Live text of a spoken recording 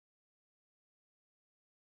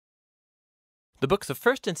The books of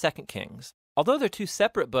 1st and 2nd Kings. Although they're two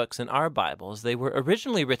separate books in our Bibles, they were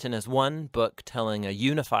originally written as one book telling a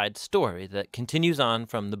unified story that continues on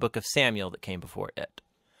from the book of Samuel that came before it.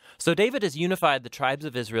 So David has unified the tribes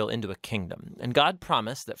of Israel into a kingdom, and God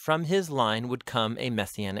promised that from his line would come a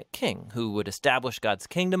messianic king who would establish God's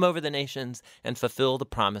kingdom over the nations and fulfill the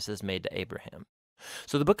promises made to Abraham.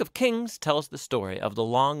 So the book of Kings tells the story of the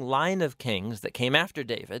long line of kings that came after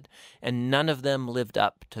David, and none of them lived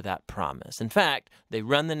up to that promise. In fact, they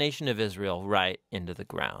run the nation of Israel right into the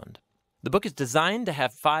ground. The book is designed to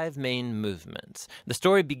have 5 main movements. The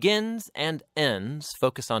story begins and ends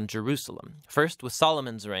focus on Jerusalem, first with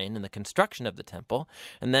Solomon's reign and the construction of the temple,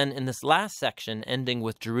 and then in this last section ending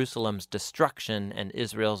with Jerusalem's destruction and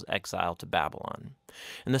Israel's exile to Babylon.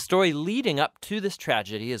 And the story leading up to this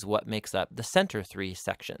tragedy is what makes up the center 3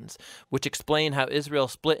 sections, which explain how Israel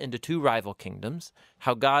split into 2 rival kingdoms,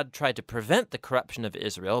 how God tried to prevent the corruption of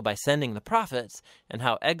Israel by sending the prophets, and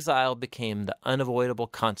how exile became the unavoidable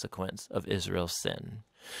consequence of Israel's sin.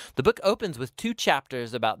 The book opens with 2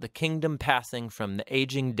 chapters about the kingdom passing from the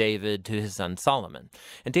aging David to his son Solomon.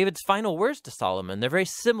 And David's final words to Solomon, they're very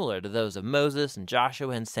similar to those of Moses and Joshua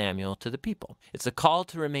and Samuel to the people. It's a call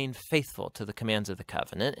to remain faithful to the commands of the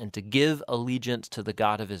covenant and to give allegiance to the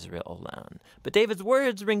God of Israel alone. But David's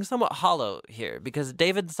words ring somewhat hollow here because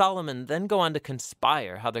David and Solomon then go on to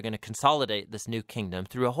conspire how they're going to consolidate this new kingdom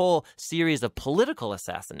through a whole series of political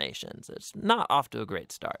assassinations. It's not off to a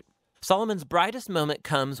great start. Solomon's brightest moment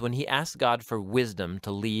comes when he asks God for wisdom to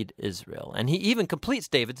lead Israel, and he even completes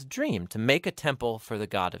David's dream to make a temple for the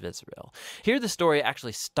God of Israel. Here the story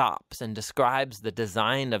actually stops and describes the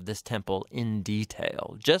design of this temple in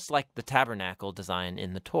detail, just like the tabernacle design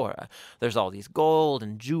in the Torah. There's all these gold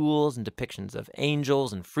and jewels and depictions of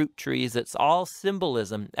angels and fruit trees. It's all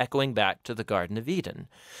symbolism echoing back to the Garden of Eden.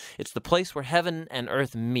 It's the place where heaven and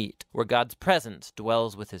earth meet, where God's presence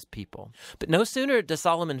dwells with his people. But no sooner does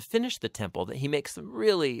Solomon finish the temple that he makes some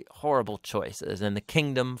really horrible choices and the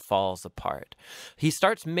kingdom falls apart. He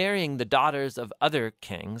starts marrying the daughters of other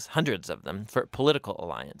kings, hundreds of them, for political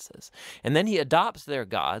alliances. And then he adopts their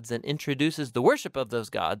gods and introduces the worship of those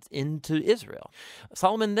gods into Israel.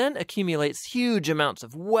 Solomon then accumulates huge amounts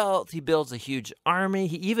of wealth. He builds a huge army.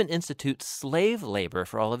 He even institutes slave labor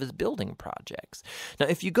for all of his building projects. Now,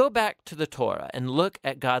 if you go back to the Torah and look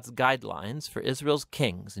at God's guidelines for Israel's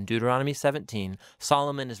kings in Deuteronomy 17,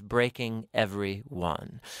 Solomon is breaking every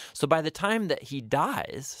one. So by the time that he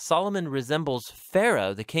dies, Solomon resembles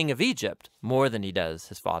Pharaoh, the king of Egypt, more than he does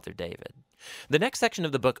his father David. The next section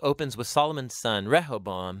of the book opens with Solomon's son,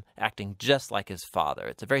 Rehoboam, acting just like his father.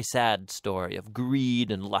 It's a very sad story of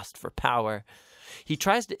greed and lust for power. He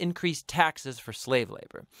tries to increase taxes for slave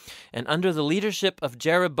labor. And under the leadership of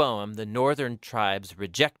Jeroboam, the northern tribes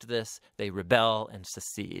reject this, they rebel and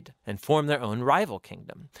secede, and form their own rival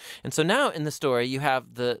kingdom. And so now in the story, you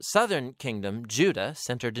have the southern kingdom, Judah,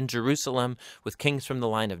 centered in Jerusalem with kings from the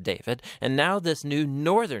line of David, and now this new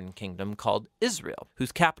northern kingdom called Israel,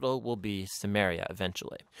 whose capital will be Samaria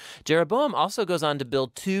eventually. Jeroboam also goes on to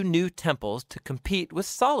build 2 new temples to compete with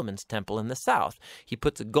Solomon's temple in the south. He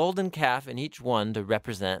puts a golden calf in each one to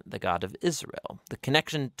represent the God of Israel. The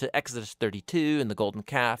connection to Exodus 32 and the golden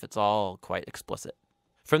calf, it's all quite explicit.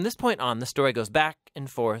 From this point on, the story goes back and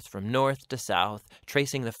forth from north to south,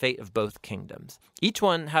 tracing the fate of both kingdoms. Each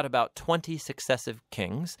one had about 20 successive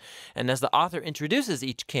kings, and as the author introduces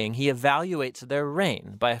each king, he evaluates their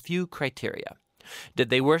reign by a few criteria. Did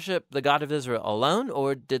they worship the God of Israel alone,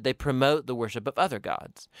 or did they promote the worship of other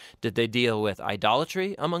gods? Did they deal with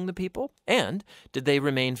idolatry among the people? And did they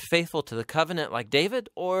remain faithful to the covenant like David,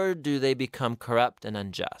 or do they become corrupt and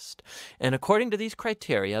unjust? And according to these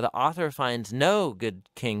criteria, the author finds no good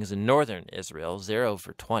kings in northern Israel, 0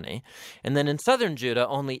 for 20. And then in southern Judah,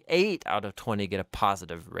 only 8 out of 20 get a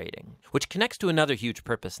positive rating, which connects to another huge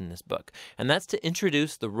purpose in this book, and that's to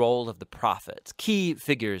introduce the role of the prophets, key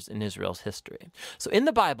figures in Israel's history. So in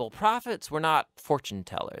the Bible, prophets were not fortune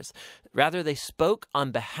tellers. Rather, they spoke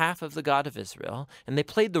on behalf of the God of Israel, and they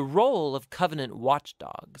played the role of covenant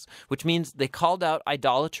watchdogs, which means they called out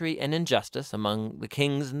idolatry and injustice among the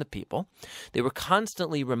kings and the people. They were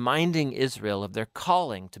constantly reminding Israel of their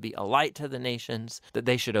calling to be a light to the nations, that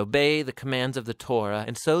they should obey the commands of the Torah,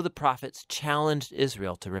 and so the prophets challenged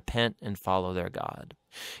Israel to repent and follow their God.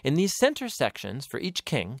 In these center sections for each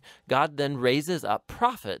king, God then raises up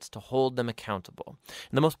prophets to hold them accountable.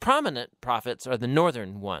 And the most prominent prophets are the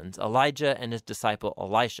northern ones, Elijah and his disciple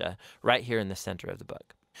Elisha, right here in the center of the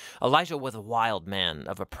book. Elijah was a wild man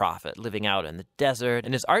of a prophet living out in the desert,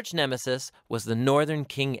 and his arch nemesis was the northern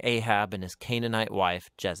king Ahab and his Canaanite wife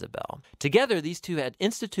Jezebel. Together, these two had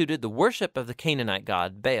instituted the worship of the Canaanite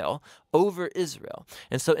god Baal over Israel.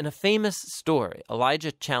 And so in a famous story,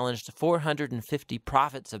 Elijah challenged 450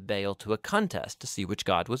 prophets of Baal to a contest to see which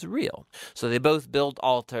god was real. So they both build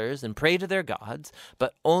altars and pray to their gods,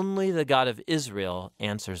 but only the God of Israel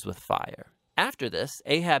answers with fire. After this,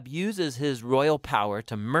 Ahab uses his royal power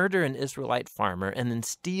to murder an Israelite farmer and then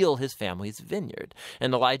steal his family's vineyard.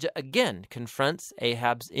 And Elijah again confronts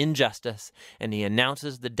Ahab's injustice, and he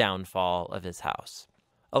announces the downfall of his house.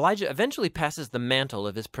 Elijah eventually passes the mantle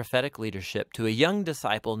of his prophetic leadership to a young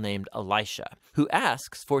disciple named Elisha, who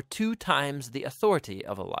asks for 2 times the authority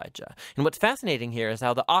of Elijah. And what's fascinating here is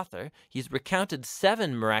how the author, he's recounted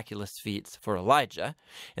 7 miraculous feats for Elijah,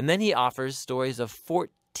 and then he offers stories of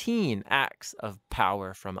 14 acts of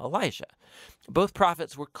power from Elijah. Both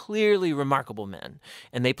prophets were clearly remarkable men,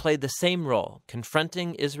 and they played the same role,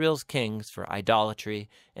 confronting Israel's kings for idolatry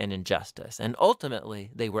and injustice. And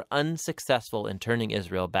ultimately, they were unsuccessful in turning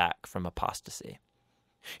Israel back from apostasy.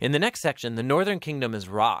 In the next section, the northern kingdom is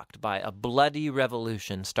rocked by a bloody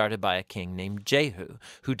revolution started by a king named Jehu,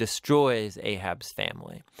 who destroys Ahab's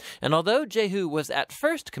family. And although Jehu was at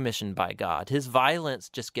first commissioned by God, his violence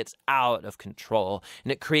just gets out of control,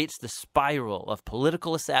 and it creates the spiral of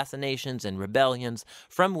political assassinations and rebellions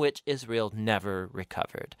from which Israel never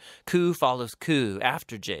recovered. Coup follows coup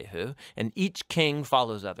after Jehu, and each king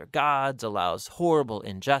follows other gods, allows horrible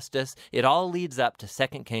injustice. It all leads up to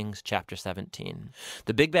 2 Kings chapter 17.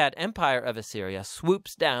 The big bad empire of Assyria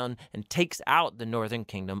swoops down and takes out the northern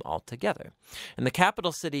kingdom altogether. In the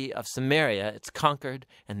capital city of Samaria, it's conquered,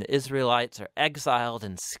 and the Israelites are exiled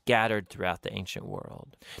and scattered throughout the ancient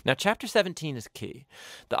world. Now, chapter 17 is key.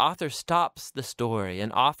 The author stops the story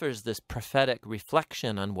and offers this prophetic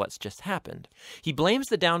reflection on what's just happened. He blames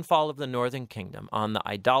the downfall of the northern kingdom on the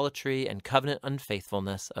idolatry and covenant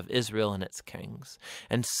unfaithfulness of Israel and its kings.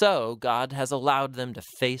 And so, God has allowed them to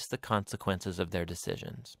face the consequences of their decisions.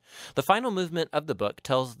 The final movement of the book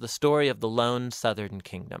tells the story of the lone southern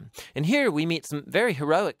kingdom. And here we meet some very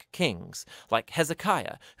heroic kings, like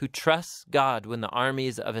Hezekiah, who trusts God when the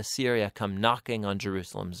armies of Assyria come knocking on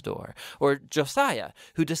Jerusalem's door, or Josiah,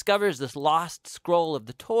 who discovers this lost scroll of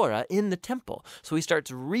the Torah in the temple. So he starts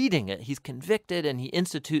reading it, he's convicted, and he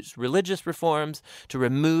institutes religious reforms to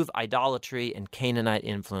remove idolatry and Canaanite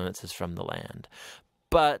influences from the land.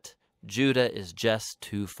 But Judah is just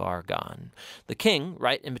too far gone. The king,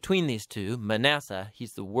 right in between these two, Manasseh,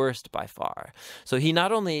 he's the worst by far. So he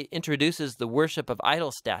not only introduces the worship of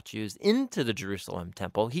idol statues into the Jerusalem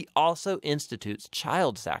temple, he also institutes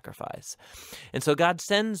child sacrifice. And so God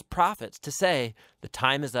sends prophets to say, the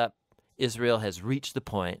time is up. Israel has reached the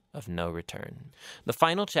point of no return. The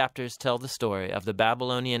final chapters tell the story of the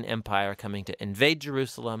Babylonian Empire coming to invade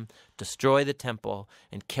Jerusalem, destroy the temple,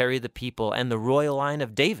 and carry the people and the royal line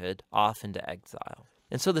of David off into exile.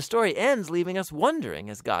 And so the story ends leaving us wondering,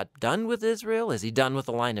 is God done with Israel? Is he done with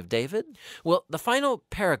the line of David? Well, the final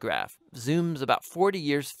paragraph zooms about 40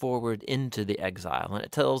 years forward into the exile, and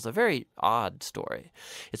it tells a very odd story.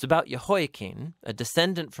 It's about Jehoiakim, a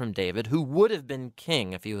descendant from David, who would have been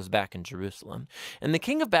king if he was back in Jerusalem. And the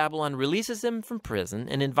king of Babylon releases him from prison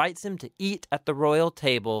and invites him to eat at the royal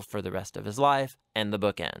table for the rest of his life, and the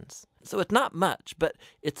book ends. So it's not much, but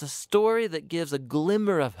it's a story that gives a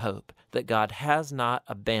glimmer of hope that God has not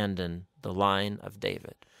abandoned the line of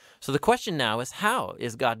David. So the question now is, how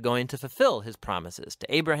is God going to fulfill his promises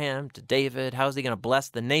to Abraham, to David? How is he going to bless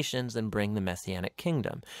the nations and bring the Messianic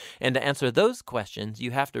kingdom? And to answer those questions,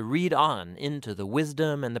 you have to read on into the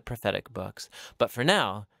wisdom and the prophetic books. But for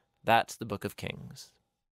now, that's the Book of Kings.